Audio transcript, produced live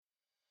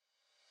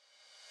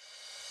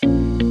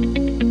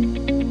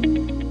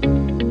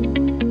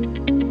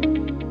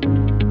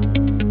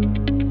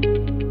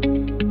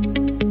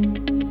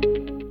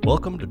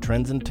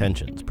Trends and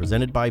Tensions,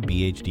 presented by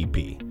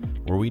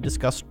BHDP, where we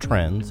discuss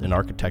trends in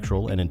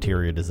architectural and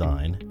interior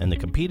design and the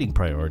competing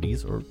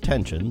priorities or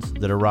tensions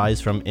that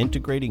arise from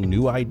integrating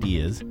new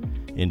ideas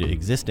into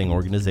existing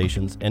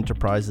organizations,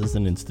 enterprises,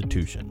 and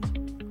institutions.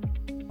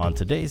 On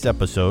today's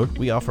episode,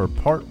 we offer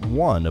part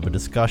one of a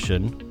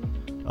discussion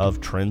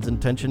of trends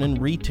and tension in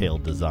retail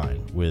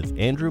design with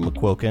Andrew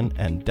McQuilkin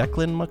and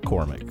Declan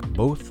McCormick,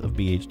 both of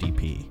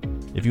BHDP.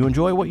 If you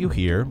enjoy what you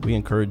hear, we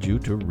encourage you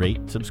to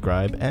rate,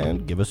 subscribe,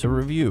 and give us a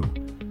review.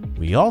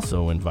 We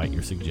also invite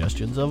your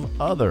suggestions of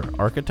other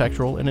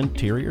architectural and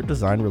interior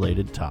design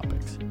related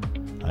topics.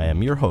 I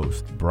am your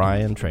host,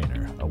 Brian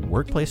Trainer, a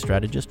workplace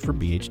strategist for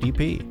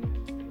BHDP.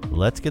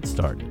 Let's get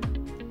started.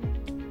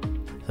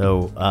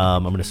 So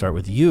I'm going to start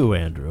with you,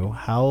 Andrew.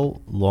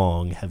 How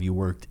long have you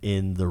worked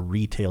in the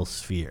retail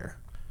sphere?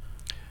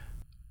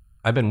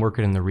 I've been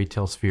working in the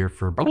retail sphere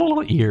for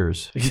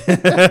years. Is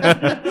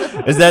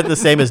that the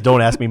same as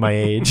don't ask me my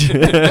age?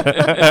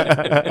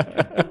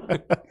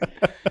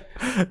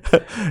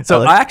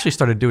 So I actually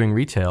started doing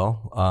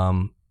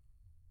retail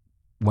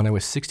when I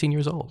was 16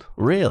 years old.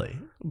 Really?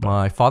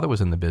 My father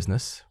was in the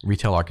business,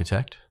 retail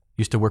architect.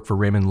 Used to work for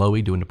Raymond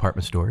Loewy doing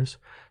department stores.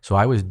 So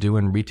I was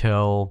doing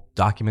retail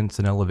documents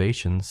and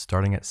elevations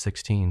starting at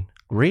 16.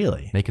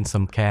 Really? Making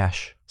some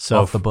cash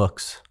off the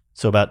books.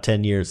 So about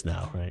 10 years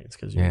now, right? It's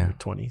because you're in your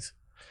 20s.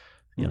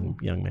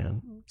 Young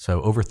man.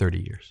 So over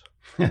 30 years.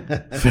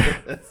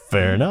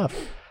 Fair enough.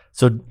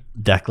 So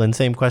Declan,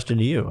 same question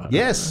to you.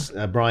 Yes,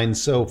 Brian.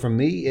 So for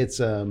me,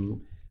 it's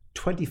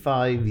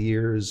 25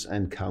 years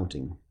and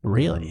counting.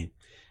 Really?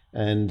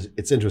 And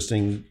it's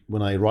interesting,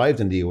 when I arrived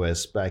in the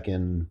US back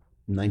in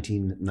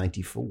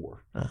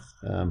 1994,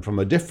 from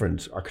a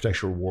different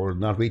architectural world,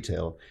 not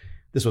retail.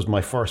 This was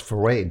my first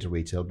foray into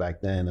retail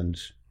back then, and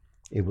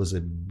it was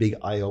a big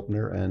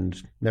eye-opener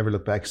and never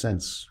looked back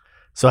since.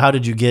 So how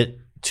did you get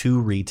to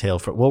retail?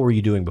 What were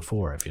you doing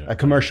before? If you know,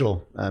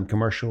 commercial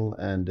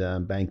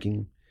and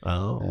banking.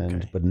 Oh,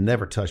 okay. But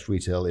never touched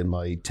retail in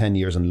my 10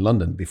 years in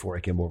London before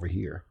I came over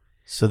here.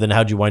 So then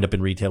how'd you wind up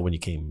in retail when you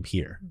came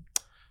here?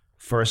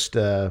 First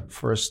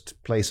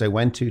place I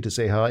went to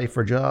say hi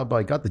for a job,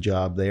 I got the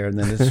job there, and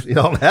then it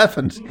all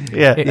happened.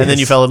 Yeah, and then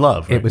you fell in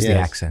love. Right? It was the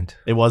accent.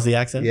 It was the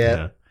accent?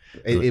 Yeah.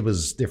 It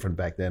was different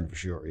back then for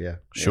sure, yeah.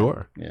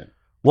 Sure. Yeah.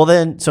 Well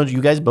then, so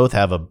you guys both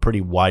have a pretty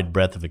wide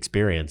breadth of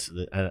experience.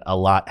 A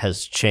lot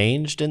has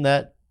changed in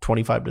that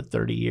 25 to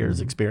 30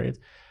 years experience.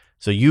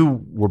 So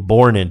you were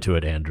born into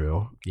it,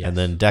 Andrew. Yes. And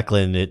then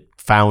Declan, it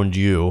found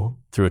you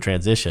through a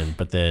transition.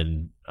 But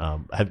then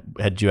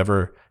had you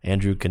ever,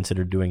 Andrew,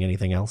 considered doing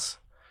anything else?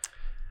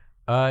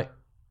 Yeah,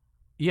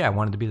 I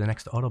wanted to be the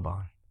next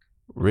Autobahn.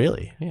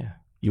 Really? Yeah.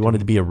 You wanted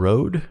to be a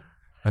road?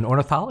 An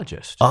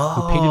ornithologist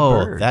who painted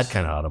birds. That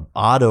kind of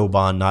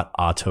Autobahn, not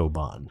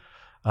Autobahn.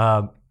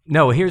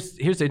 No, here's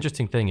the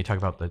interesting thing. You talk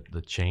about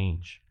the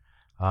change.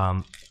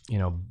 Back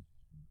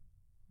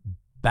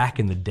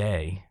in the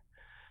day,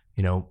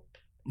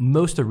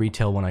 most of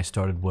retail when I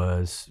started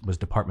was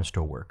department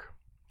store work.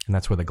 And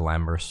that's where the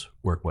glamorous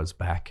work was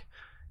back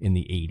in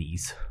the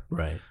 80s.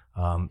 Right.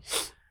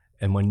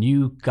 And when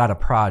you got a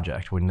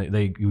project, when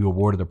you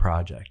awarded a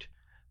project,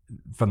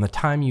 from the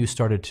time you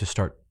started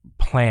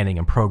planning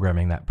and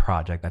programming that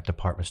project, that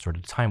department store, to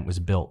the time it was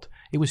built,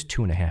 it was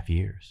 2.5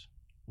 years.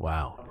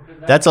 Wow.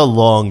 That's a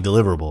long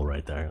deliverable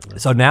right there.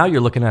 So now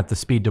you're looking at the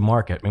speed to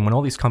market. I mean, when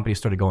all these companies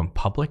started going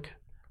public,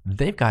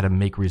 they've got to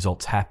make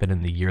results happen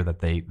in the year that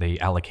they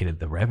allocated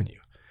the revenue.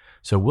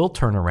 So we'll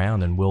turn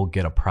around and we'll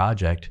get a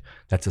project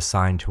that's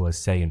assigned to us,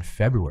 say, in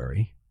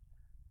February,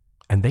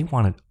 and they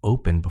want it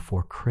open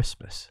before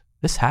Christmas.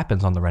 This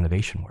happens on the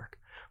renovation work.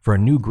 For a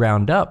new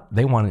ground up,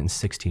 they want it in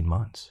 16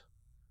 months.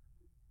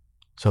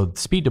 So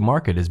speed to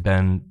market has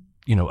been,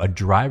 a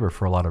driver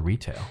for a lot of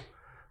retail.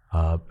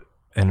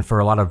 And for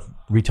a lot of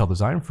retail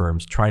design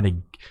firms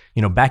trying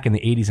to, back in the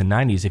 80s and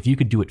 90s, if you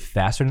could do it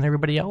faster than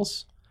everybody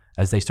else,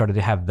 as they started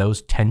to have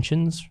those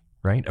tensions,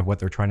 right, of what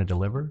they're trying to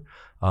deliver,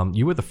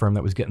 you were the firm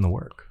that was getting the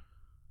work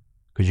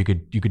because you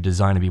could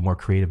design and be more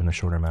creative in a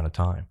shorter amount of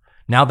time.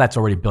 Now that's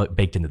already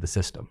baked into the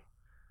system.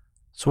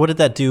 So what did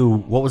that do?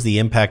 What was the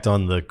impact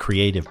on the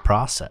creative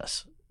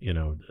process?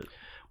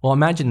 Well,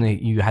 imagine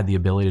that you had the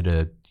ability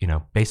to,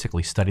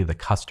 basically study the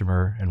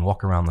customer and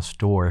walk around the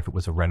store if it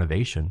was a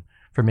renovation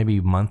for maybe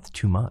a month,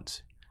 2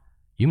 months.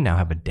 You now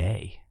have a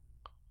day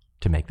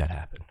to make that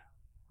happen.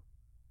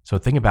 So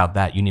think about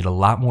that. You need a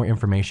lot more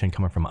information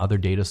coming from other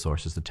data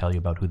sources to tell you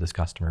about who this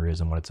customer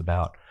is and what it's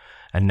about.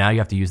 And now you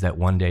have to use that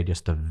one day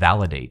just to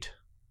validate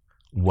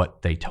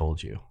what they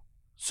told you.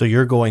 So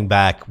you're going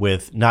back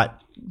with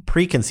not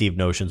preconceived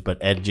notions, but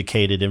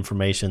educated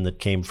information that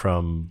came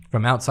from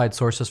outside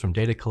sources, from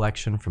data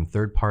collection, from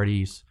third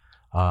parties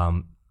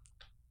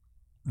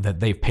that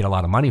they've paid a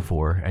lot of money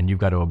for, and you've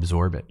got to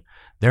absorb it.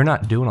 They're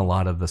not doing a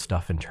lot of the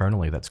stuff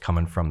internally that's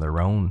coming from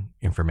their own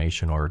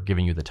information or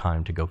giving you the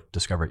time to go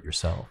discover it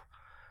yourself.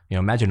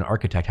 Imagine an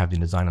architect having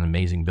to design an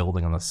amazing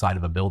building on the side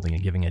of a building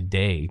and giving a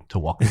day to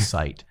walk the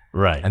site.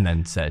 Right. And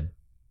then said,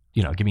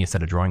 give me a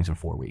set of drawings in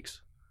 4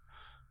 weeks.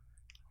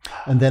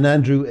 And then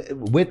Andrew,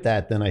 with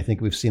that, then I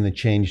think we've seen a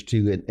change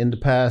too. In the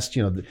past,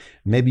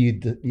 maybe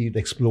you'd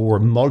explore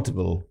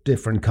multiple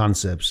different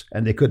concepts,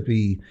 and they could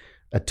be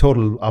at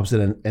total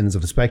opposite ends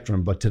of the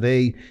spectrum. But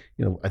today,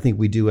 I think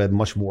we do a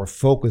much more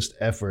focused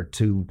effort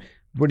to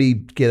really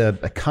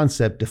get a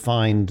concept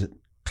defined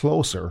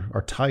closer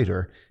or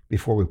tighter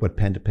before we put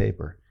pen to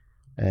paper.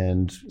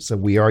 And so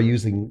we are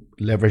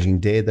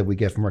leveraging data that we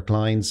get from our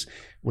clients.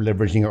 We're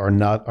leveraging our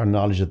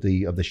knowledge of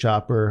the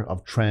shopper,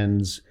 of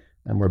trends,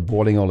 and we're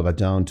boiling all of it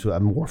down to a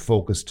more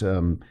focused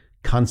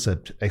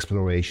concept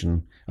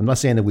exploration. I'm not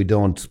saying that we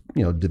don't,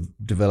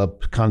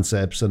 develop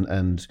concepts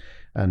and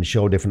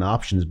show different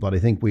options, but I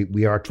think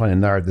we are trying to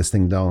narrow this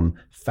thing down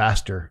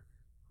faster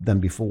than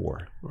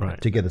before,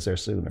 right, to get us there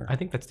sooner. I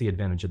think that's the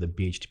advantage of the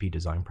BHDP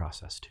design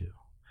process too.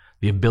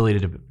 The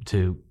ability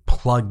to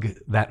plug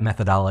that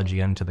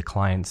methodology into the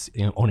client's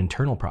own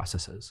internal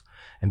processes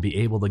and be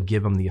able to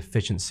give them the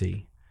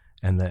efficiency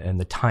and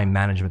the time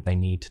management they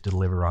need to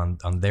deliver on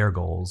their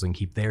goals and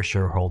keep their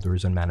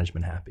shareholders and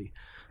management happy.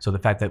 So the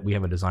fact that we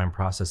have a design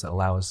process that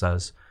allows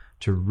us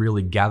to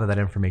really gather that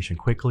information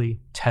quickly,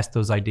 test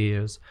those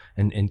ideas,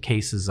 and in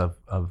cases of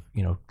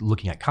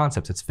looking at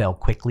concepts, it's fail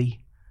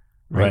quickly,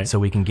 right? So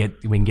we can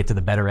get to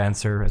the better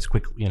answer as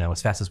quick,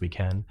 as fast as we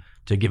can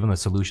to give them a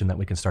solution that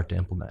we can start to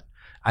implement.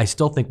 I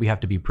still think we have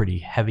to be pretty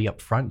heavy up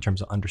front in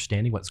terms of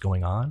understanding what's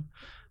going on,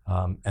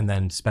 and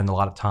then spend a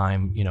lot of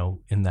time,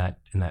 in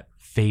that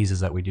phases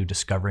that we do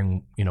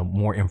discovering,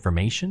 more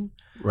information,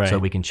 right, so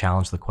we can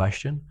challenge the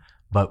question.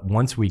 But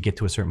once we get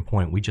to a certain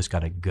point, we just got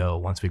to go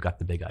once we've got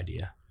the big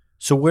idea.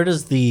 So where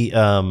does the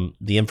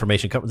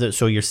information come?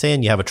 So you're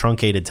saying you have a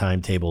truncated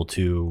timetable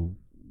to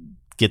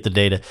get the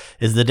data.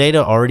 Is the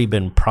data already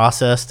been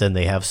processed and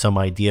they have some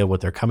idea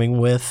what they're coming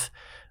with?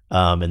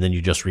 And then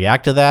you just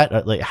react to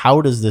that? Like,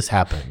 how does this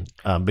happen?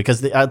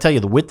 Because I'll tell you,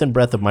 the width and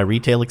breadth of my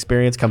retail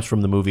experience comes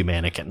from the movie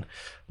Mannequin.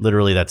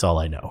 Literally, that's all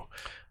I know.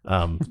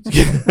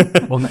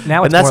 Well,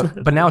 now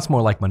it's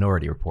more like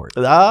Minority Report.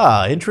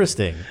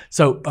 Interesting.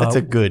 So that's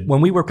a good.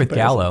 When we work with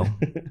Gallo,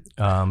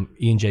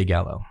 E&J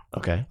Gallo,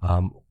 okay,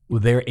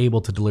 they're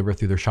able to deliver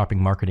through their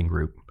shopping marketing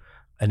group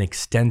an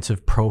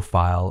extensive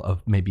profile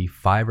of maybe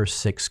 5 or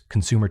 6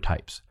 consumer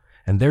types,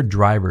 and their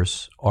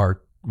drivers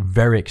are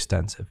very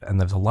extensive, and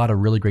there's a lot of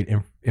really great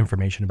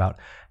information about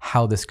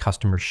how this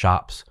customer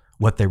shops,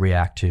 what they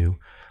react to,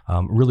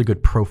 really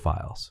good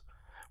profiles.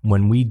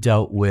 When we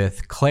dealt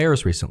with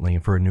Claire's recently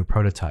for a new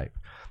prototype,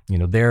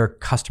 their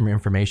customer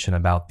information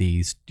about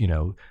these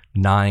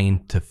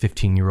 9 to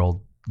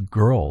 15-year-old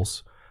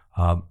girls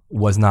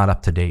was not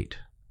up to date.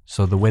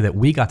 So the way that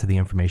we got to the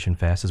information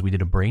fast is we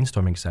did a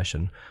brainstorming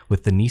session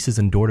with the nieces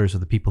and daughters of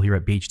the people here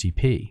at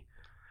BHDP.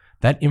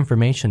 That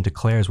information to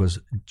Claire's was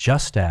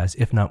just as,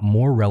 if not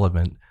more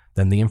relevant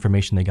than the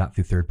information they got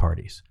through third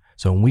parties.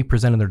 So when we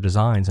presented their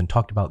designs and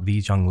talked about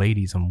these young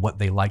ladies and what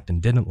they liked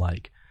and didn't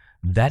like,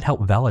 that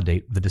helped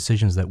validate the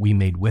decisions that we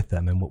made with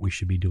them and what we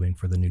should be doing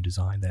for the new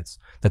design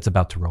that's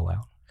about to roll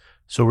out.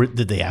 So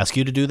did they ask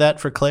you to do that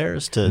for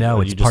Claire's?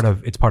 No, it's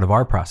part of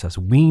our process.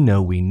 We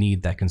know we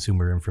need that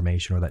consumer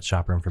information or that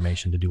shopper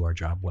information to do our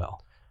job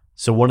well.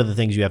 So one of the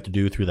things you have to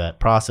do through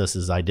that process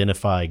is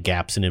identify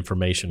gaps in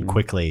information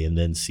quickly and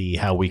then see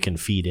how we can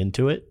feed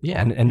into it.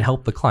 Yeah, and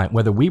help the client,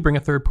 whether we bring a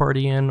third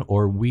party in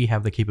or we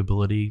have the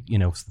capability,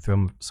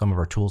 through some of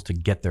our tools to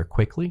get there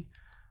quickly.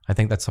 I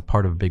think that's a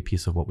part of a big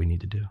piece of what we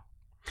need to do.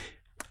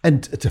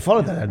 And to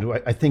follow that, Andrew,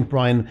 I think,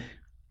 Brian,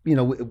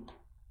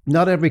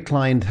 not every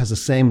client has the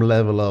same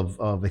level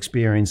of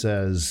experience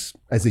as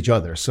each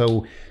other.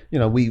 So,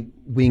 we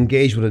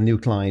engage with a new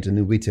client, a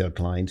new retail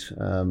client,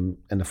 and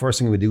the first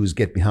thing we do is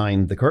get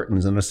behind the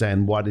curtains and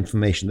understand what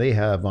information they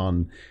have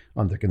on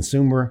their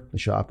consumer, the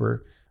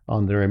shopper,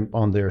 on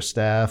their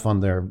staff, on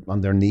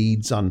their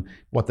needs, on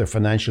what their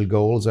financial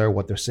goals are,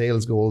 what their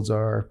sales goals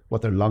are,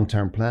 what their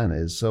long-term plan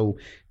is. So,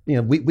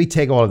 we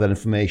take all of that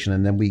information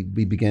and then we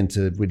begin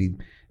to really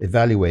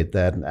evaluate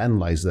that and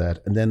analyze that.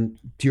 And then,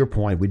 to your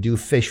point, we do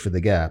fish for the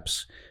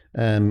gaps.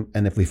 And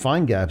if we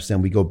find gaps,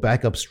 then we go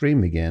back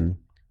upstream again,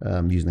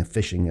 using a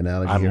fishing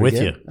analogy. I'm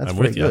with you. That's I'm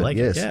very with you. good. I like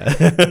yes.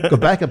 it. Yeah. Go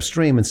back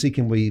upstream and see,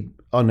 can we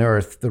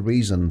unearth the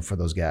reason for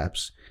those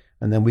gaps?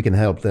 And then we can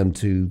help them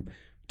to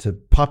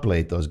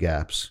populate those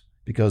gaps.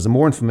 Because the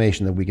more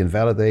information that we can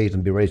validate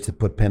and be ready to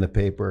put pen to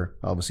paper,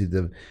 obviously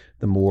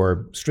the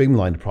more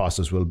streamlined the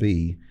process will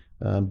be.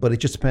 But it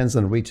just depends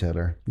on the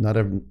retailer.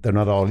 They're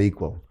not all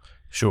equal.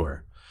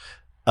 Sure.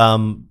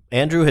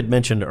 Andrew had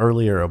mentioned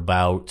earlier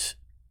about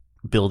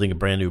building a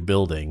brand new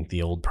building.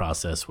 The old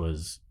process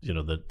was,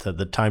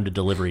 the time to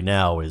delivery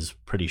now is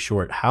pretty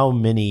short. How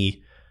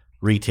many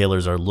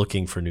retailers are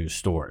looking for new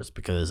stores?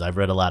 Because I've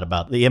read a lot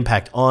about the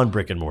impact on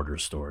brick and mortar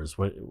stores.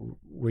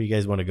 Where you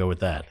guys want to go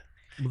with that?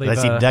 I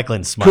see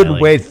Declan smiling.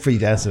 Couldn't wait for you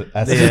to answer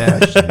that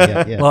question.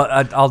 Yeah. Well,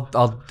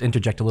 I'll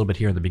interject a little bit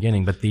here in the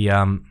beginning, but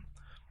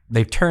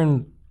they've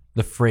turned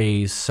the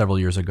phrase several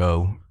years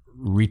ago,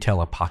 retail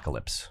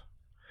apocalypse.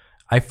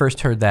 I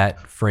first heard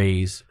that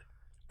phrase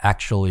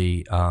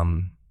actually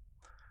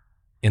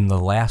in the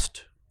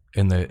last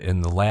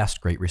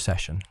Great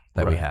Recession,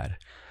 that we had.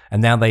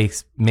 And now they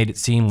made it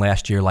seem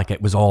last year like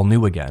it was all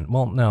new again.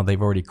 Well, no,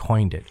 they've already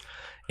coined it.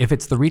 If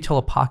it's the retail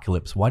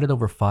apocalypse, why did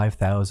over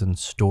 5,000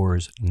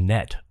 stores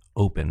net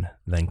open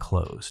then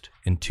closed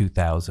in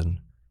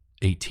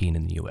 2018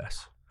 in the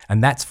U.S.?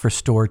 And that's for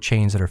store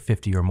chains that are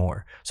 50 or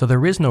more. So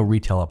there is no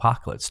retail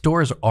apocalypse.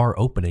 Stores are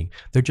opening.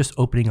 They're just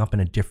opening up in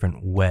a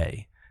different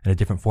way, in a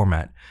different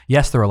format.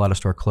 Yes, there are a lot of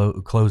stores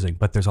closing,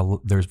 but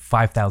there's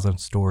 5,000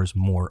 stores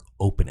more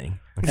opening.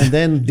 And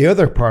then the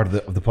other part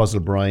of the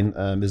puzzle, Brian,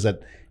 is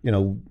that,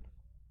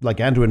 like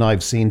Andrew and I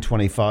have seen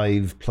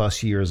 25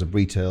 plus years of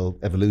retail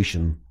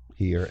evolution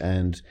here,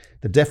 and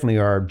there definitely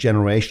are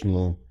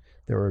generational.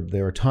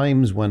 There are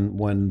times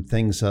when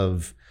things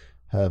have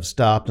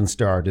stopped and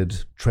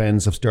started,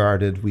 trends have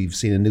started. We've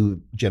seen a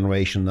new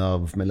generation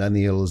of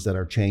millennials that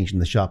are changing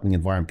the shopping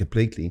environment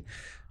completely.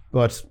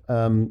 But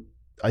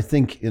I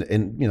think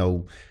in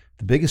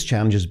the biggest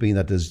challenge has been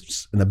that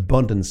there's an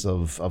abundance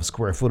of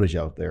square footage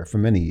out there for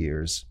many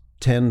years.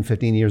 10,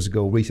 15 years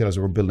ago, retailers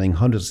were building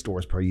hundreds of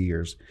stores per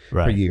year.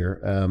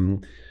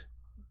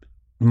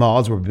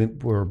 Malls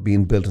were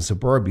being built in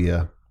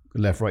suburbia,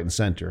 left, right, and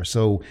center.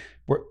 So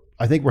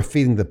I think we're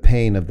feeling the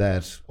pain of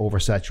that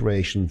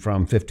oversaturation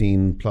from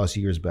 15 plus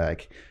years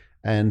back.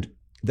 And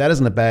that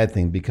isn't a bad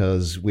thing,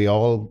 because we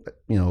all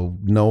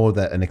know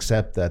that and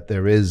accept that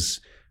there is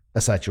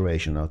a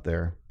saturation out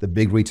there. The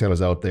big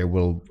retailers out there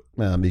will,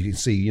 you can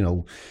see,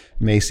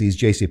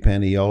 Macy's,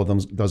 JCPenney, all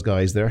of those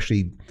guys, they're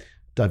actually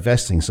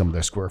divesting some of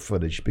their square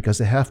footage because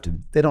they have to.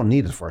 They don't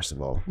need it, first of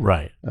all.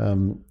 Right.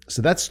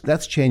 So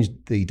that's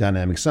changed the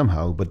dynamic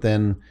somehow. But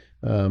then,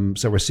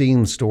 so we're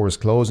seeing stores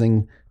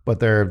closing, but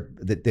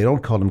they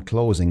don't call them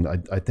closing.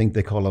 I think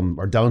they call them,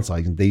 or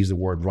downsizing. They use the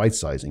word right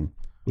sizing,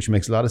 which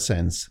makes a lot of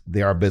sense.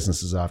 They are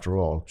businesses after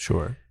all.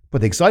 Sure. But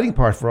the exciting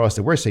part for us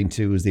that we're seeing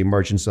too is the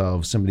emergence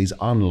of some of these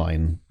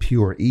online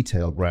pure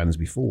e-tail brands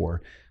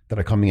before that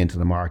are coming into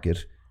the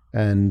market,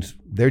 and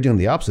they're doing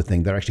the opposite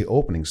thing. They're actually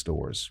opening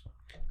stores,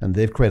 and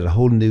they've created a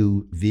whole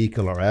new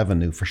vehicle or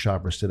avenue for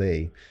shoppers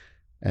today.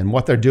 And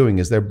what they're doing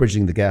is they're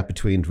bridging the gap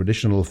between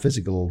traditional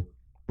physical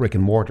brick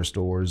and mortar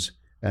stores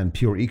and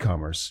pure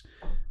e-commerce.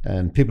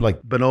 And people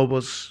like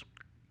Bonobos,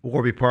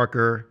 Warby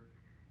Parker,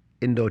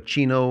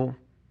 Indochino,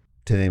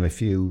 to name a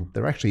few,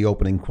 they're actually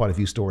opening quite a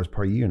few stores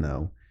per year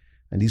now.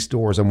 And these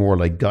stores are more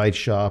like guide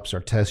shops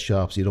or test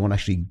shops. You don't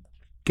actually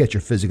get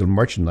your physical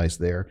merchandise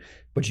there,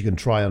 but you can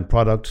try on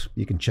product,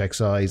 you can check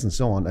size and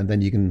so on, and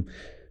then you can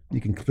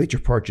complete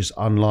your purchase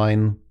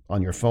online,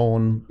 on your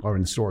phone, or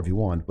in store if you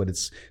want. But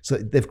so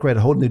they've created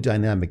a whole new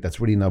dynamic that's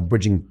really now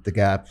bridging the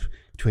gap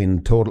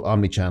between total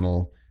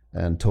omnichannel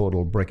and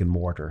total brick and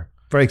mortar.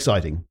 Very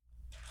exciting.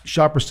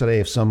 Shoppers today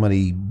have so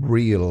many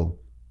real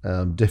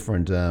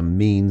different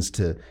means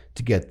to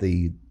get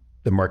the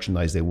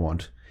merchandise they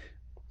want.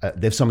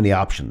 They have so many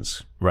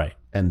options, right?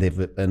 And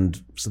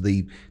so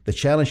the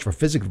challenge for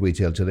physical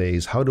retail today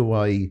is how do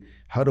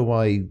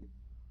I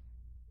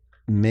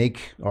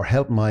make or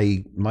help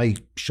my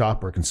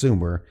shopper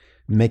consumer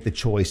make the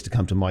choice to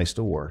come to my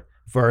store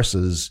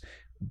versus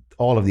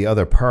all of the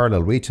other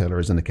parallel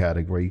retailers in the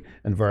category,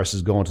 and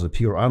versus going to the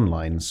pure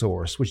online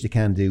source, which you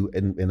can do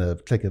in a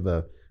click of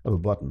a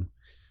button.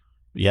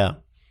 Yeah.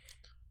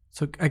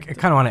 So I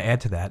kind of want to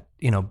add to that.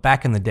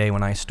 Back in the day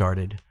when I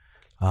started,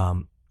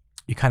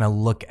 you kind of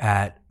look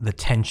at the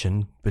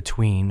tension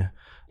between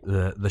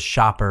the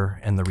shopper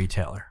and the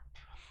retailer.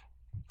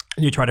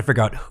 And you try to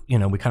figure out,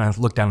 we kind of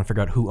look down and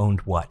figure out who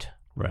owned what.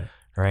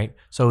 Right.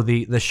 So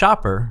the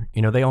shopper,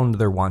 they owned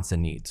their wants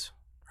and needs,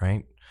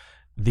 right?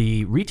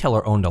 The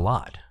retailer owned a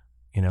lot.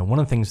 One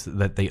of the things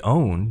that they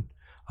owned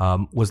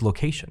was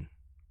location.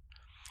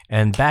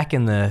 And back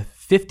in the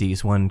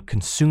 50s, when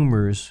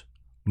consumers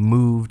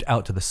moved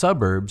out to the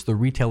suburbs, the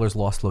retailers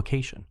lost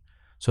location.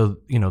 So,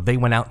 they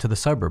went out to the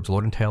suburbs.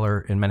 Lord &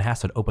 Taylor in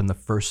Manhasset opened the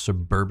first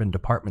suburban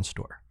department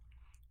store,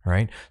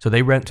 right? So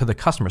they rent to the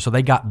customer. So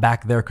they got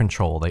back their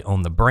control. They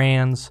owned the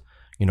brands,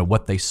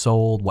 what they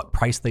sold, what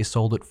price they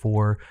sold it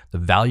for, the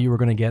value we're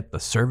going to get, the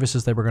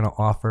services they were going to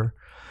offer.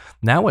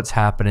 Now what's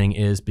happening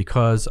is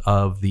because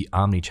of the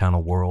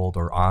omnichannel world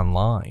or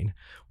online,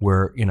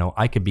 where,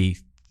 I could be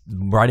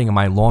riding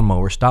my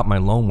lawnmower, stop my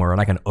lawnmower,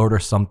 and I can order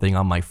something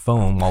on my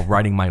phone while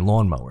riding my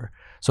lawnmower.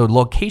 So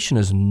location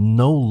is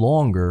no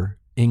longer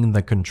in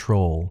the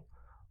control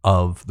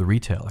of the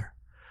retailer.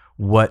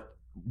 What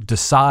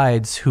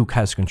decides who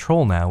has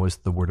control now is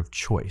the word of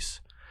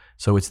choice.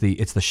 So it's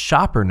the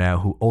shopper now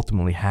who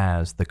ultimately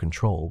has the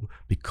control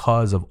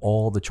because of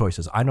all the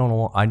choices. I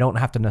don't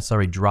have to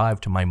necessarily drive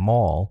to my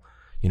mall,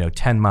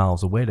 10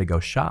 miles away to go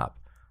shop.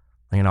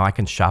 I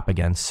can shop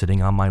again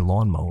sitting on my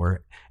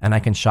lawnmower, and I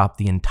can shop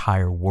the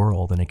entire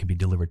world, and it can be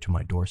delivered to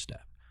my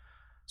doorstep.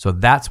 So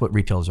that's what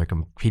retailers are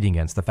competing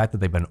against. The fact that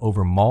they've been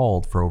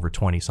over-mauled for over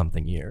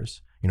 20-something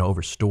years,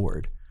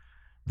 over-stored.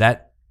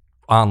 That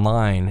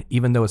online,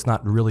 even though it's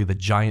not really the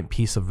giant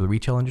piece of the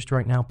retail industry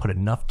right now, put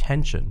enough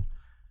tension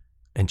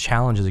and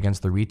challenges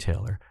against the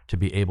retailer to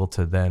be able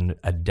to then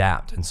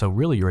adapt. And so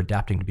really you're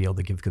adapting to be able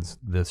to give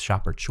the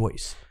shopper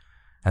choice.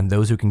 And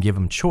those who can give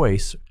them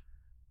choice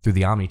through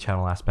the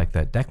omni-channel aspect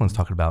that Declan's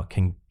talking about,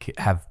 can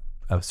have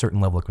a certain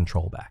level of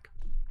control back.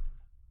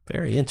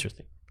 Very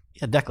interesting.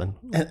 Yeah, Declan.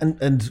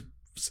 And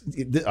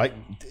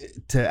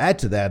to add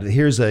to that,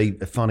 here's a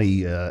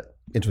funny,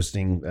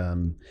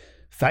 interesting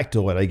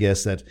factoid, I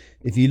guess, that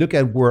if you look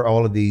at where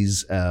all of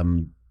these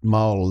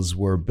malls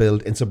were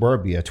built in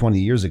suburbia 20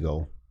 years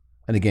ago,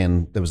 and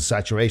again, there was a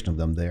saturation of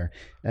them there,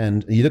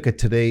 and you look at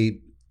today,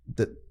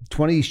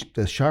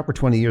 the shopper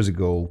 20 years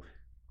ago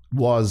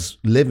was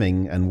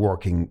living and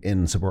working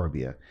in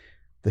suburbia.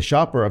 The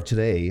shopper of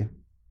today,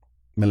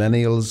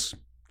 millennials,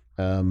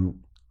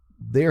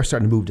 they are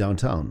starting to move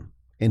downtown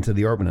into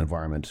the urban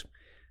environment.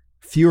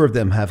 Fewer of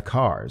them have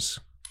cars.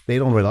 They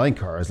don't rely on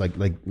cars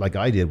like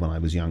I did when I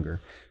was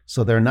younger.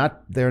 So they're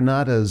not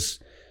as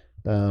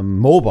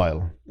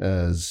mobile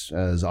as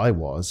I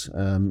was,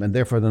 and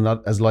therefore they're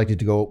not as likely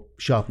to go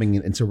shopping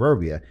in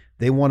suburbia.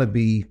 They want to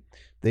be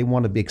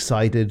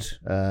excited.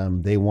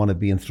 They want to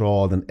be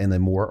enthralled in a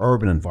more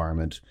urban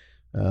environment,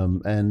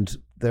 and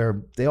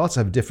they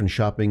also have different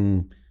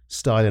shopping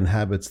style and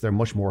habits. They're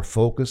much more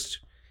focused.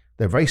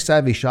 They're very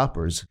savvy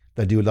shoppers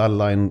that do a lot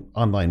of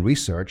online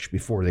research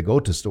before they go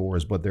to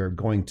stores, but they're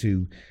going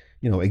to,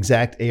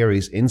 exact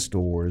areas in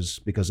stores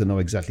because they know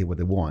exactly what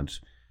they want.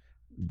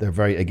 They're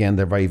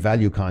very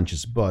value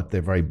conscious, but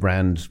they're very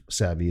brand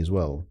savvy as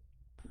well.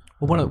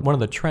 Well, one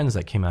of the trends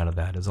that came out of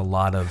that is a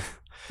lot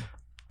of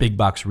big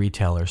box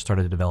retailers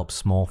started to develop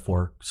small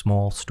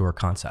store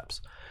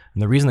concepts.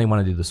 And the reason they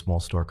want to do the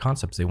small store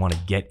concepts, they want to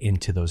get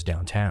into those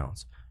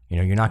downtowns.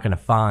 You're not going to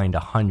find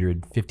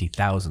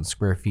 150,000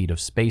 square feet of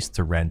space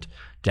to rent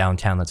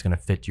downtown that's going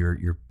to fit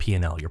your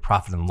P&L, your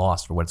profit and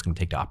loss for what it's going to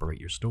take to operate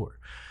your store.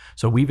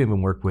 So we've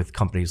even worked with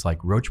companies like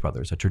Roach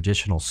Brothers, a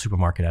traditional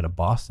supermarket out of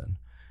Boston,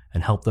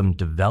 and helped them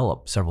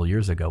develop several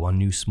years ago a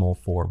new small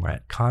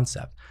format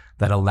concept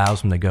that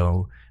allows them to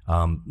go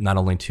not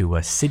only to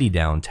a city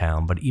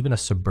downtown, but even a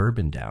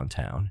suburban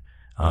downtown.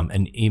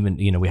 And even,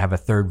 we have a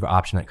third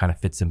option that kind of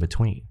fits in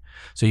between.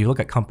 So you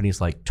look at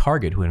companies like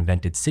Target, who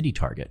invented City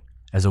Target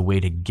as a way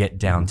to get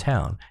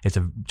downtown.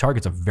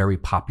 Target's a very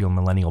popular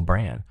millennial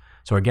brand.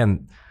 So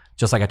again,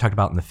 just like I talked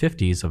about in the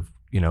 50s of,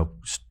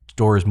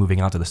 stores moving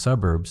out to the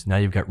suburbs, now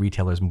you've got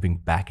retailers moving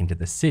back into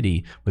the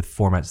city with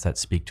formats that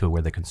speak to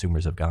where the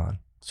consumers have gone.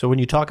 So when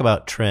you talk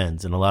about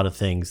trends and a lot of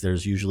things,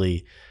 there's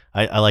usually,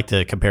 I like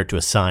to compare it to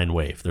a sine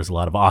wave. There's a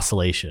lot of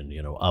oscillation,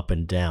 up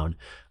and down.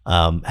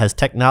 Has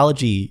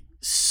technology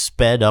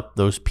sped up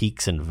those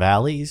peaks and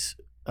valleys?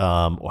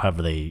 Or have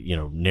they,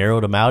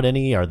 narrowed them out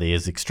any? Are they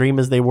as extreme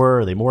as they were?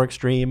 Are they more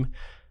extreme?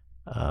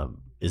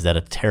 Is that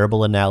a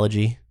terrible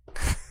analogy?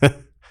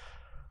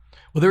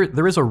 Well,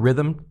 there is a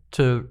rhythm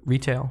to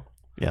retail.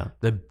 Yeah.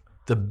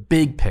 The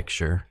big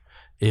picture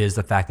is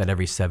the fact that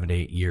every 7 to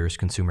 8 years,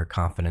 consumer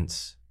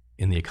confidence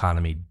in the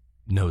economy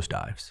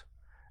nosedives,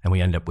 and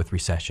we end up with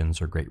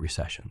recessions or great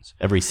recessions.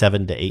 Every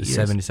 7 to 8 years?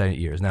 7 to 8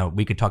 years. Now,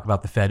 we could talk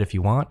about the Fed if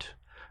you want.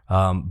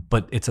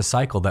 But it's a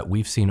cycle that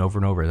we've seen over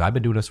and over. I've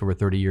been doing this for over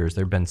 30 years.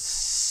 There have been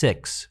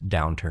 6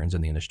 downturns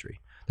in the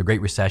industry. The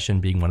Great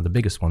Recession being one of the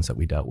biggest ones that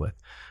we dealt with.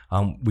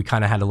 We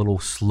kind of had a little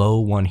slow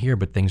one here,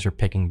 but things are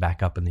picking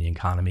back up in the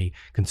economy.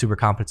 Consumer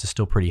confidence is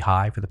still pretty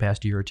high for the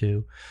past year or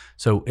two.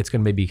 So it's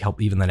going to maybe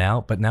help even that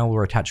out. But now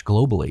we're attached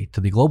globally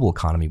to the global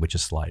economy, which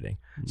is sliding.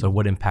 Mm-hmm. So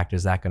what impact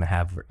is that going to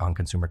have on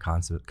consumer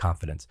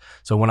confidence?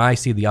 So when I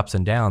see the ups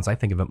and downs, I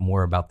think of it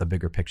more about the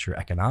bigger picture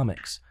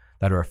economics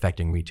that are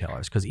affecting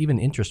retailers, because even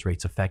interest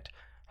rates affect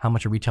how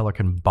much a retailer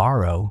can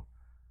borrow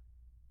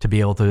to be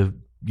able to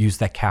use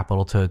that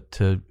capital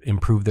to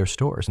improve their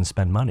stores and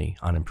spend money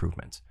on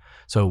improvements.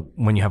 So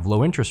when you have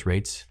low interest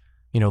rates,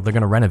 they're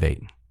going to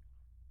renovate,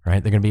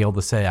 right? They're going to be able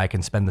to say, I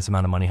can spend this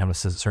amount of money, have a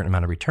certain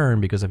amount of return,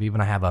 because if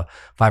even I have a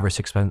 5 or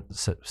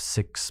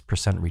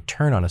 6%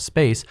 return on a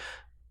space,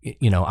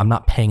 I'm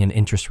not paying an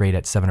interest rate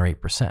at 7 or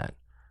 8%.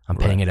 I'm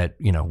paying it at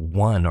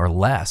 1 or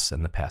less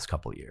in the past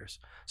couple of years.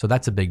 So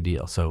that's a big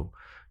deal. So,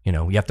 you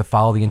have to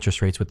follow the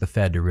interest rates with the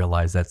Fed to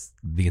realize that's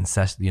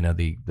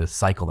the the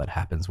cycle that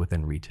happens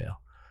within retail.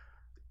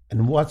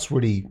 And what's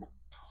really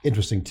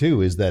interesting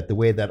too is that the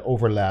way that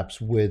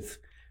overlaps with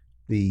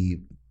the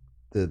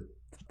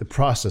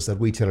process that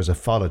retailers have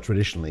followed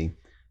traditionally.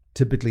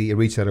 Typically, a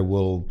retailer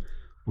will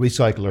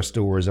recycle their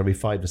stores every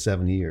 5 to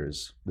 7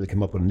 years. They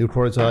come up with a new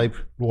prototype,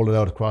 roll it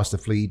out across the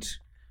fleet,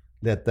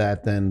 let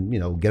that then,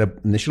 get an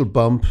initial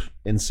bump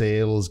in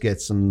sales,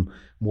 get some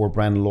more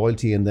brand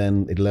loyalty, and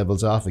then it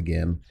levels off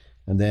again.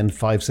 And then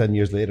 5-7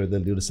 years later,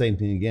 they'll do the same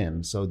thing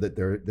again. So that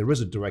there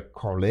is a direct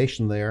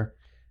correlation there.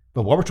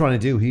 But what we're trying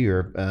to do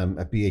here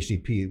at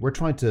BHDP, we're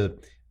trying to,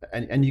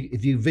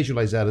 if you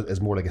visualize that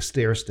as more like a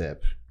stair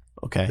step,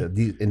 okay,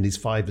 in these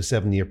 5 to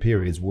 7 year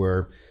periods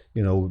where,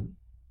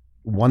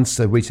 once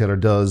a retailer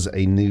does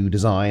a new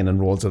design and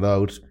rolls it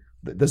out,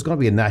 there's going to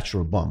be a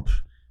natural bump.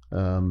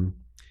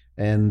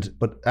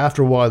 But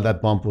after a while,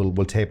 that bump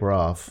will taper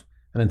off.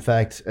 And in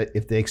fact,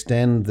 if they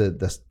extend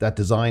that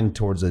design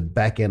towards the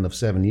back end of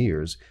 7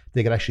 years,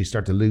 they could actually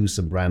start to lose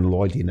some brand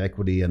loyalty and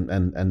equity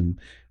and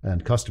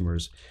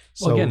customers.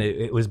 Well, again,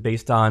 it was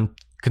based on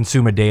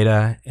consumer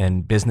data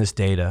and business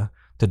data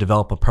to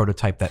develop a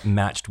prototype that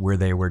matched where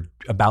they were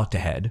about to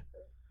head.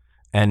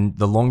 And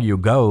the longer you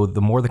go,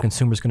 the more the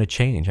consumer's going to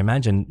change.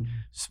 Imagine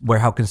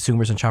how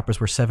consumers and shoppers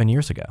were 7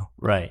 years ago.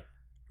 Right.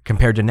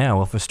 Compared to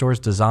now. If a store is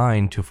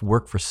designed to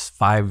work for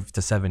 5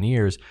 to 7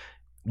 years,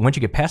 once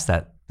you get past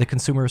that, the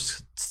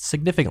consumers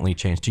significantly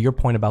change. To your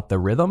point about the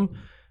rhythm,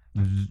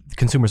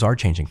 consumers are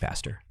changing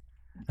faster.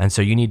 And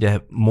so you need to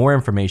have more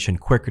information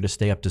quicker to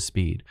stay up to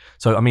speed.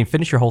 So, I mean,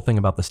 finish your whole thing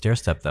about the stair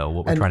step, though,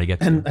 what we're trying to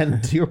get to.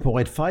 And to your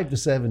point, 5 to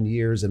 7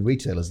 years in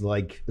retail is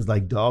like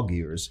dog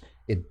years.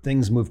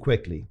 Things move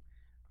quickly.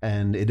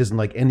 And it isn't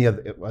like any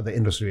other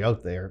industry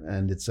out there.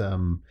 And it's,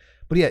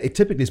 but yeah, it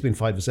typically has been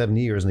 5 to 7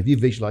 years. And if you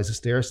visualize a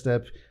stair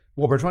step,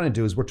 what we're trying to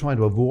do is we're trying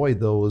to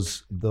avoid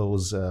those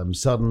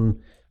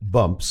sudden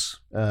bumps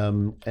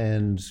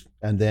and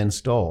then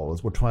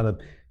stalls. We're trying to,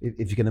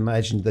 if you can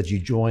imagine that you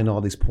join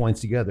all these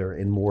points together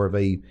in more of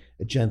a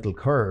gentle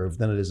curve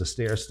than it is a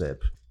stair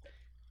step.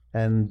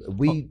 And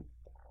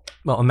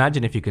well,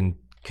 imagine if you can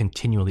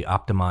continually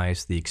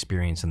optimize the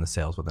experience and the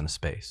sales within a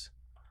space.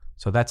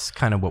 So that's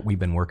kind of what we've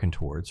been working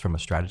towards from a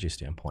strategy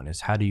standpoint,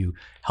 is how do you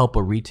help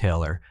a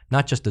retailer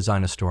not just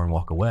design a store and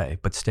walk away,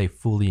 but stay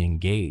fully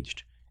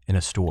engaged in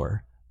a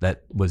store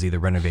that was either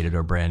renovated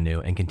or brand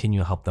new, and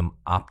continue to help them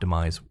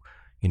optimize,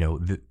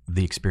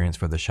 the experience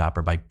for the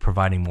shopper by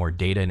providing more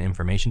data and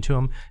information to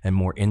them and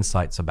more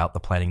insights about the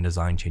planning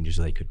design changes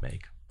they could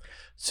make.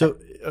 So,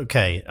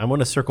 okay, I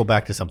want to circle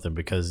back to something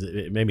because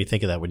it made me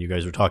think of that when you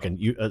guys were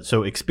talking.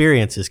 So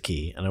experience is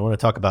key, and I want to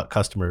talk about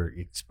customer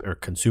or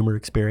consumer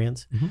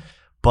experience. Mm-hmm.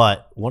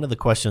 But one of the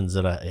questions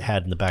that I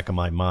had in the back of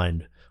my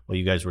mind while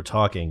you guys were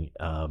talking,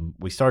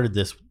 we started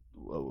this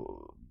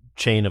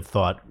chain of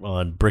thought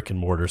on brick and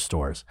mortar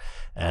stores,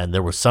 and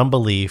there was some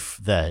belief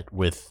that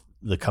with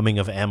the coming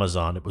of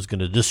Amazon, it was going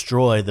to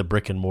destroy the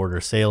brick and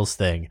mortar sales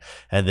thing.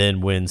 And then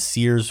when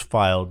Sears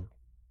filed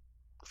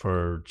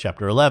for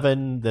Chapter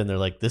 11, then they're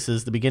like, this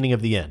is the beginning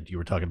of the end. You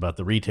were talking about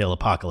the retail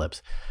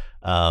apocalypse.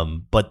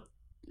 But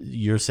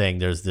you're saying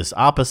there's this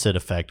opposite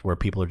effect where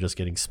people are just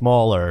getting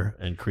smaller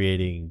and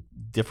creating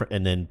different,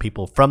 and then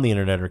people from the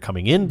internet are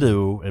coming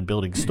into and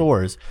building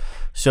stores.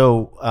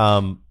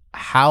 So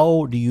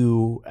how do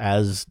you,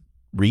 as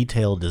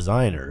retail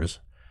designers,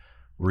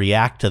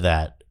 react to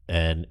that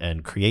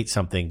and create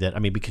something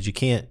that, because you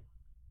can't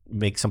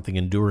make something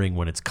enduring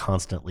when it's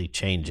constantly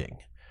changing.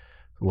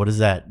 What is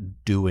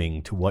that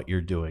doing to what you're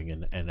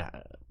doing, and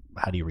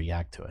how do you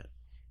react to it?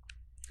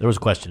 There was a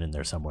question in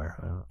there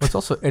somewhere. It's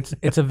also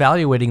it's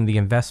evaluating the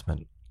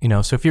investment.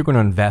 So if you're going to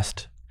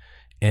invest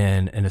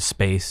in a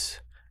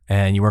space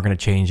and you weren't going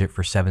to change it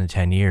for 7 to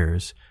 10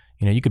 years,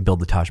 you could build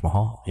the Taj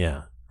Mahal.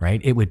 Yeah.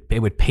 Right. It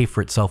would pay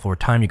for itself over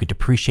time. You could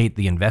depreciate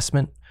the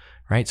investment.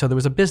 Right. So there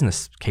was a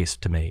business case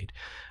to made.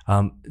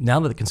 Now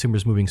that the consumer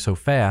is moving so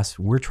fast,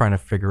 we're trying to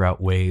figure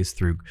out ways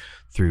through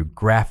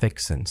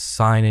graphics and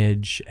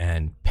signage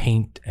and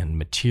paint and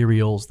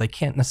materials. They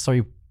can't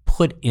necessarily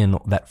put in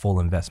that full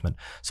investment.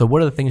 So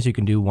what are the things you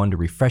can do, one, to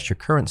refresh your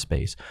current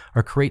space,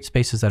 or create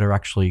spaces that are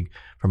actually,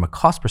 from a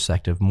cost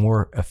perspective,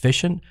 more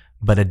efficient,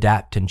 but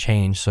adapt and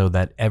change so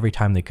that every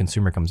time the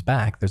consumer comes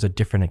back, there's a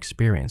different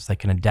experience. They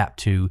can adapt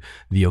to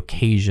the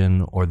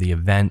occasion or the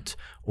event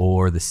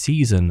or the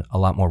season a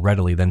lot more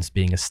readily than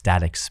being a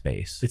static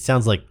space. It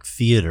sounds like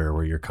theater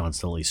where you're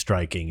constantly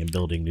striking and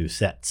building new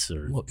sets.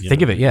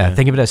 Think of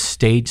it as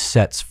stage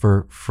sets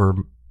for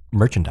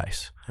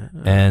merchandise.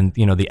 And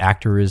the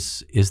actor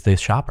is the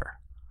shopper.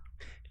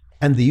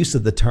 And the use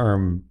of the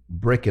term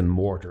brick and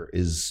mortar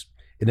is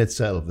in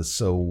itself is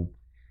so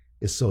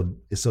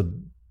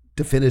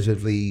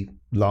definitively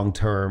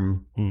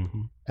long-term,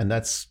 mm-hmm. and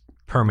that's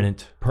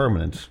permanent.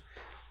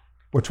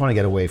 We're trying to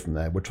get away from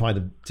that. We're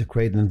trying to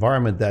create an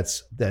environment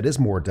that is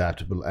more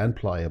adaptable and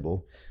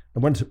pliable.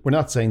 And we're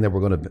not saying that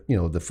we're going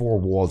to, the four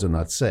walls are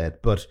not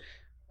set, but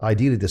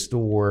ideally the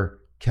store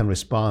can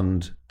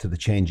respond to the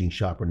changing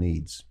shopper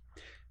needs.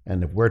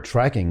 And if we're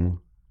tracking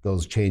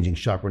those changing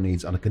shopper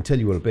needs on a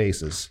continual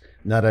basis,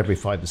 not every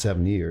 5 to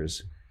 7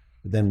 years,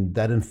 then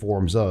that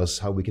informs us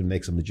how we can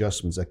make some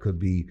adjustments that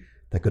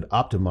could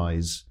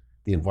optimize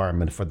the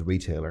environment for the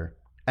retailer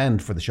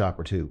and for the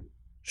shopper too.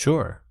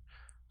 Sure.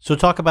 So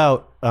talk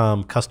about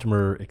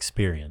customer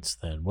experience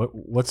then.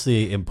 What's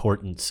the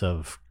importance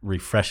of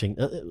refreshing?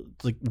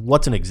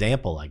 What's an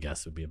example, I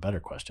guess, would be a better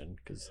question,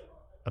 because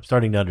I'm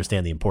starting to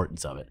understand the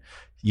importance of it.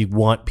 You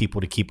want people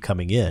to keep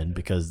coming in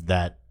because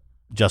that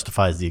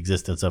justifies the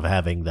existence of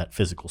having that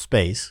physical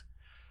space,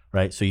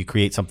 right? So you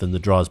create something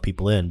that draws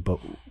people in, but...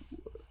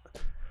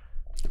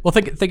 Well,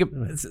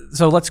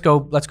 so let's go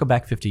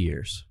back 50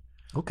 years.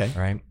 Okay.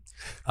 All right.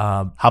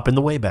 Hop in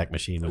the Wayback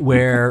Machine.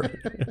 Where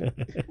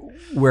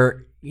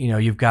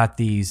you've got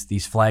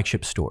these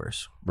flagship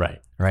stores.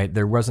 Right.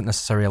 There wasn't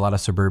necessarily a lot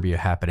of suburbia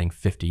happening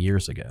 50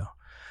 years ago.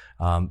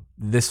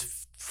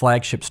 This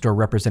flagship store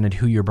represented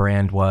who your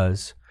brand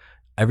was.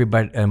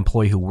 Everybody, an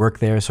employee who worked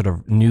there sort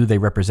of knew they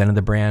represented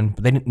the brand,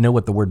 but they didn't know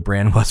what the word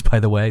brand was, by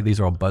the way. These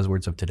are all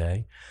buzzwords of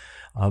today.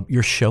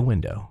 Your show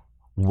window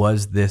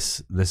was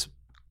this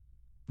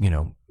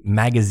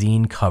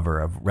magazine cover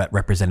of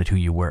represented who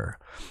you were.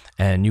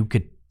 And you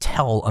could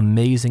tell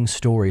amazing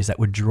stories that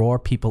would draw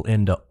people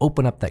in to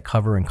open up that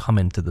cover and come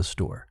into the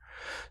store.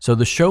 So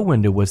the show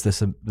window was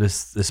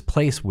this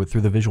place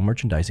through the visual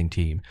merchandising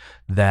team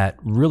that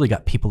really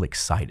got people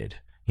excited.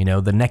 You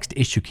know, the next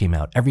issue came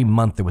out. Every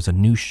month there was a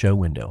new show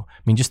window.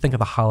 I mean, just think of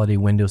the holiday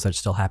windows that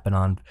still happen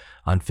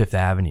on Fifth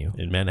Avenue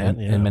in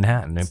Manhattan. In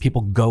Manhattan, and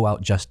people go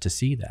out just to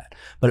see that.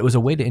 But it was a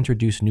way to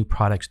introduce new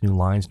products, new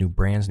lines, new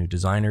brands, new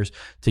designers,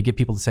 to get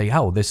people to say,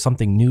 "Oh, there's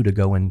something new to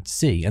go and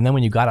see." And then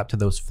when you got up to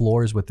those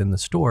floors within the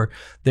store,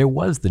 there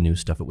was the new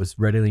stuff. It was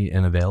readily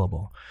and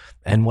available.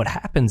 And what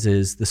happens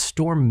is the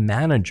store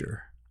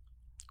manager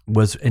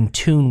was in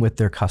tune with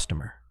their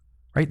customer,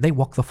 right? They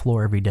walk the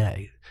floor every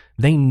day.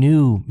 They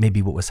knew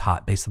maybe what was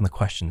hot based on the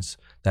questions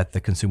that the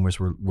consumers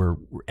were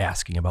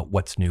asking about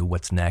what's new,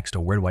 what's next, or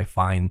where do I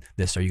find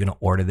this? Are you going to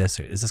order this?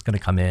 Or is this going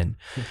to come in?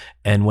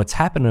 And what's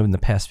happened in the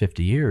past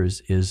 50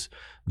 years is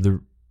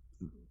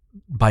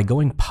by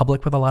going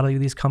public with a lot of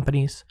these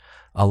companies,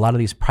 a lot of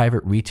these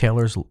private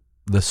retailers,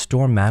 the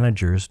store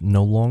managers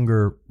no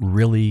longer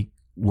really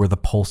were the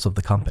pulse of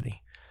the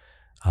company.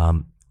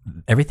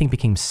 Everything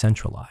became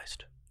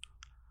centralized.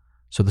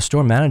 So the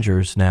store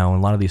managers now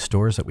in a lot of these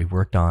stores that we've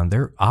worked on,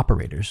 they're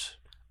operators.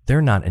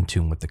 They're not in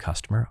tune with the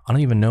customer. I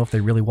don't even know if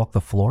they really walk the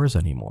floors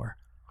anymore,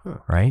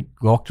 right?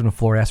 Walk to the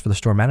floor, ask for the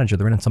store manager.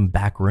 They're in some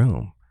back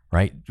room,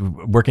 right?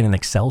 Working an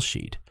Excel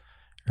sheet,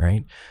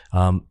 right?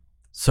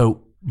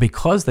 So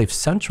because they've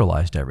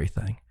centralized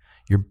everything,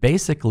 you're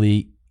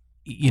basically,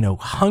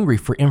 hungry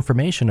for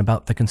information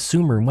about the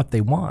consumer and what they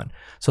want.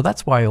 So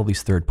that's why all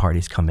these third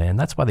parties come in.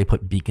 That's why they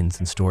put beacons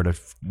in store to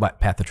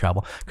path of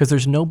travel, because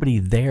there's nobody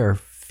there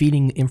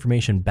feeding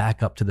information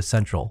back up to the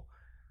central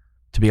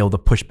to be able to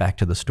push back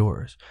to the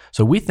stores.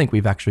 So we think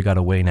we've actually got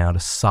a way now to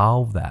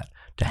solve that,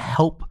 to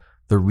help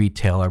the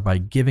retailer by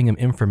giving them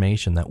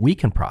information that we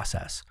can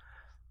process,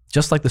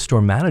 just like the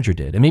store manager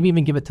did, and maybe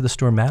even give it to the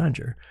store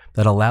manager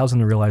that allows them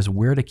to realize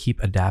where to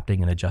keep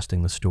adapting and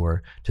adjusting the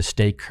store to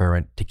stay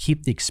current, to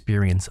keep the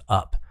experience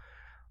up.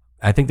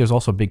 I think there's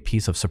also a big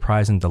piece of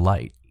surprise and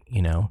delight.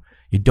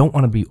 You don't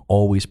want to be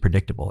always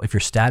predictable. If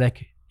you're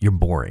static, you're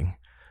boring.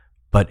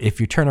 But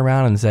if you turn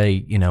around and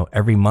say,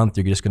 every month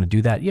you're just going to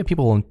do that,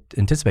 people will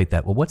anticipate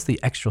that. Well, what's the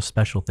extra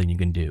special thing you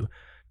can do,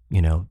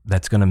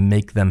 that's going to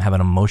make them have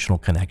an emotional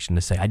connection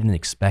to say, I didn't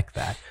expect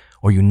that,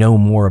 or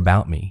more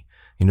about me.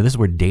 This is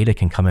where data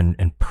can come in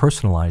and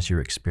personalize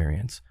your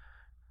experience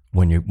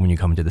when you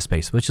come into the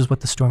space, which is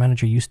what the store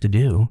manager used to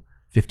do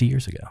 50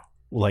 years ago.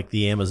 Like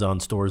the Amazon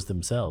stores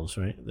themselves,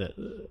 right?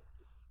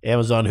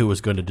 Amazon, who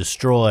was going to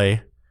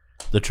destroy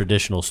the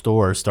traditional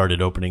stores,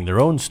 started opening their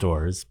own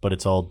stores, but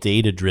it's all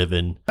data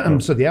driven.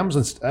 So the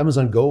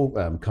Amazon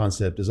Go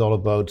concept is all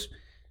about,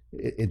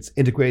 it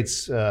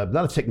integrates a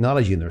lot of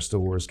technology in their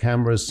stores,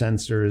 cameras,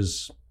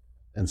 sensors,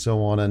 and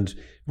so on. And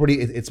really,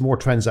 it's more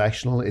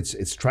transactional.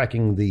 It's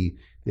tracking the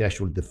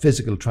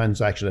physical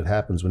transaction that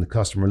happens when the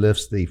customer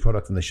lifts the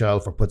product from the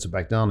shelf or puts it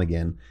back down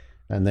again,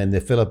 and then they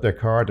fill up their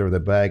cart or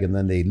their bag, and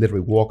then they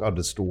literally walk out of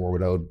the store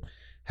without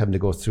having to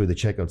go through the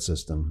checkout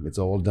system. It's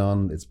all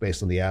done. It's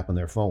based on the app on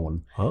their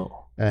phone.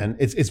 Oh, and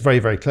it's very,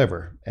 very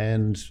clever.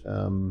 And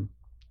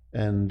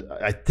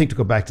I think, to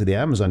go back to the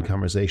Amazon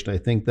conversation, I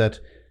think that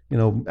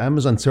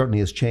Amazon certainly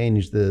has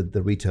changed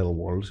the retail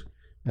world,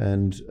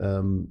 and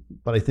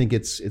but I think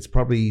it's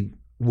probably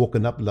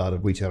woken up a lot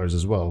of retailers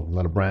as well, a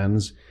lot of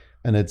brands,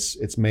 and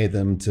it's made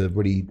them to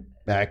really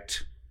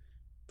act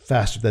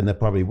faster than they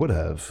probably would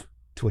have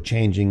to a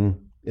changing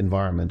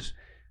environment.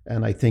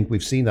 And I think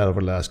we've seen that over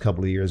the last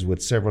couple of years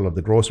with several of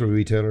the grocery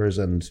retailers,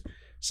 and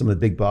some of the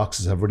big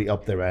boxes have really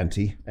upped their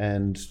ante,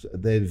 and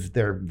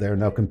they're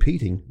now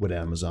competing with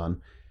Amazon.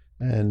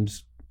 And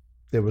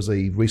there was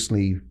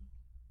recently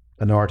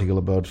an article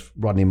about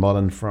Rodney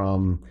Mullen,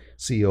 from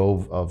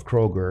CEO of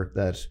Kroger,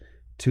 that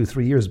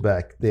 2-3 years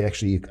back they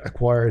actually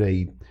acquired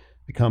a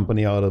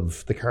company out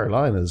of the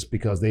Carolinas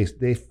because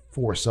they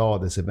foresaw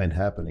this event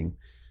happening.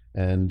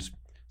 And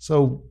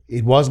so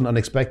it wasn't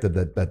unexpected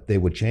that they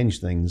would change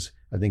things.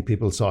 I think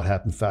people saw it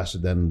happen faster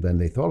than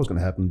they thought it was going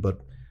to happen,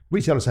 but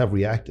retailers have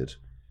reacted.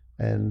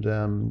 And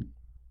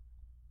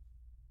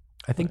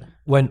I think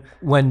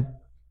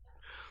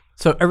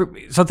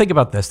so think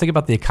about this. Think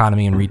about the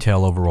economy and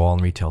retail overall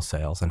and retail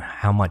sales, and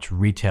how much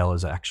retail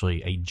is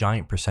actually a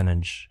giant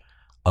percentage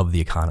of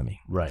the economy.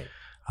 Right.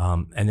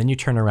 And then you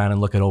turn around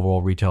and look at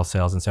overall retail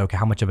sales and say, okay,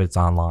 how much of it's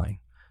online?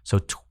 So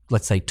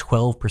let's say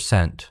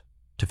 12%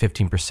 to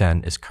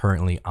 15% is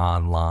currently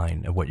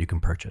online of what you can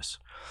purchase.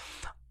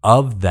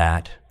 Of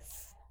that,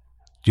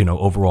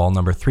 overall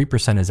number,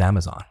 3% is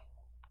Amazon,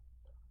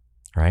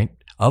 right?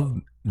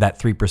 Of that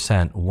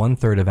 3%,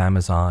 1/3 of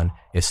Amazon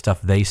is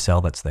stuff they sell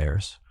that's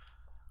theirs.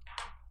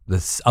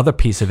 This other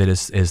piece of it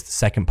is the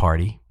second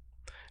party.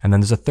 And then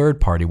there's a third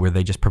party where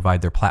they just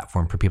provide their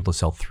platform for people to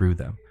sell through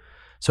them.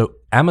 So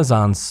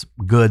Amazon's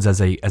goods as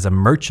a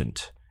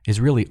merchant is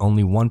really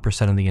only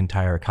 1% of the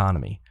entire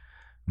economy.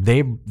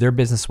 Their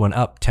business went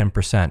up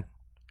 10%.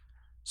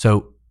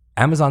 So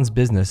Amazon's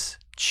business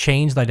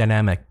changed the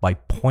dynamic by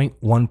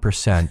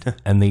 0.1%,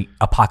 and the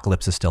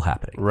apocalypse is still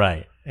happening.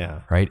 Right.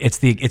 Yeah. Right. It's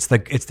the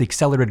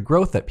accelerated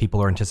growth that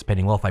people are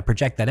anticipating. Well, if I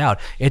project that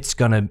out, it's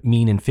going to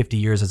mean in 50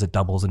 years as it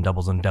doubles and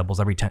doubles and doubles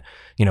every time.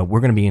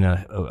 We're going to be in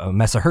a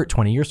mess of hurt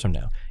 20 years from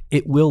now.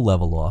 It will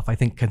level off. I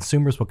think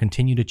consumers will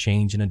continue to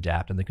change and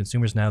adapt, and the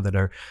consumers now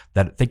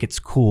that think it's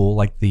cool,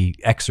 like the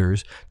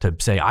Xers, to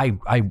say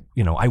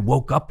I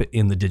woke up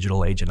in the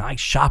digital age and I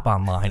shop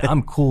online.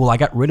 I'm cool. I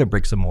got rid of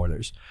bricks and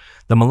mortars.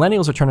 The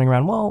millennials are turning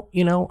around. Well,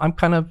 I'm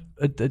kind of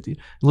a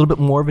little bit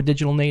more of a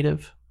digital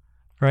native.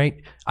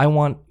 Right? I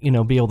want,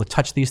 be able to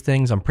touch these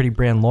things. I'm pretty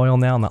brand loyal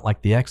now, not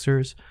like the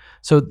Xers.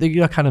 So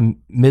they're kind of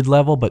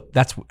mid-level, but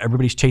that's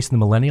everybody's chasing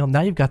the millennial.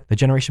 Now you've got the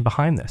generation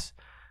behind this.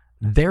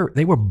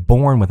 They were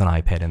born with an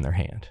iPad in their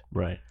hand.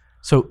 Right.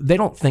 So they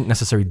don't think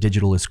necessarily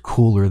digital is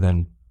cooler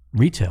than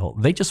retail.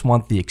 They just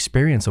want the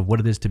experience of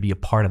what it is to be a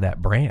part of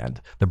that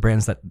brand, the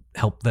brands that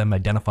help them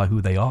identify who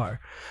they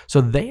are.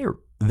 So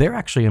they're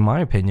actually, in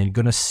my opinion,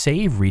 going to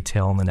save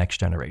retail in the next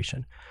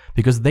generation,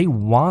 because they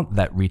want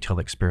that retail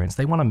experience.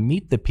 They want to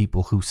meet the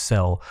people who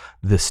sell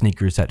the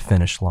sneakers at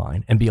Finish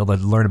Line and be able to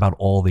learn about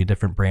all the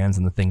different brands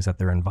and the things that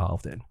they're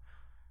involved in.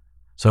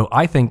 So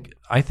I think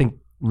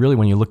really,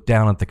 when you look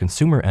down at the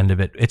consumer end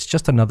of it, it's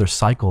just another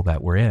cycle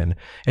that we're in.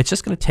 It's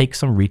just going to take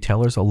some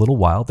retailers a little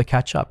while to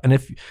catch up. And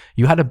if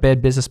you had a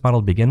bad business model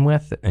to begin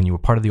with and you were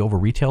part of the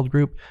over-retailed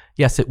group,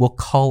 yes, it will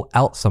call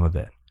out some of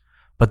it.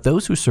 But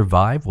those who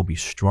survive will be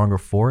stronger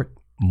for it,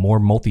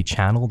 more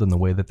multi-channeled in the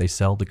way that they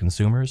sell to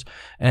consumers.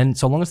 And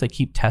so long as they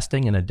keep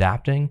testing and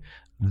adapting,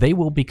 they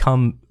will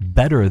become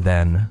better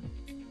than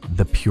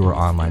the pure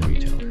online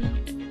retailers.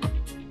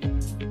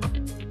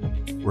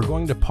 We're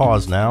going to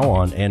pause now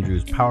on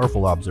Andrew's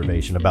powerful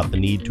observation about the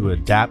need to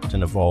adapt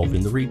and evolve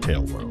in the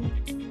retail world.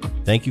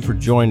 Thank you for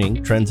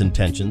joining Trends and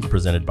Tensions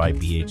presented by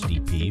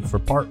BHDP for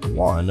part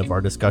 1 of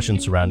our discussion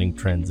surrounding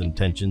trends and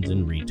tensions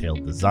in retail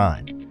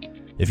design.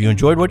 If you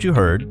enjoyed what you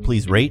heard,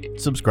 please rate,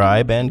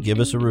 subscribe, and give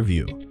us a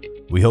review.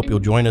 We hope you'll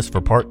join us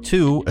for part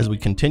 2 as we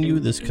continue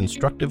this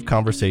constructive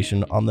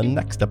conversation on the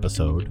next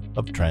episode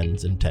of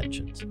Trends and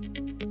Tensions.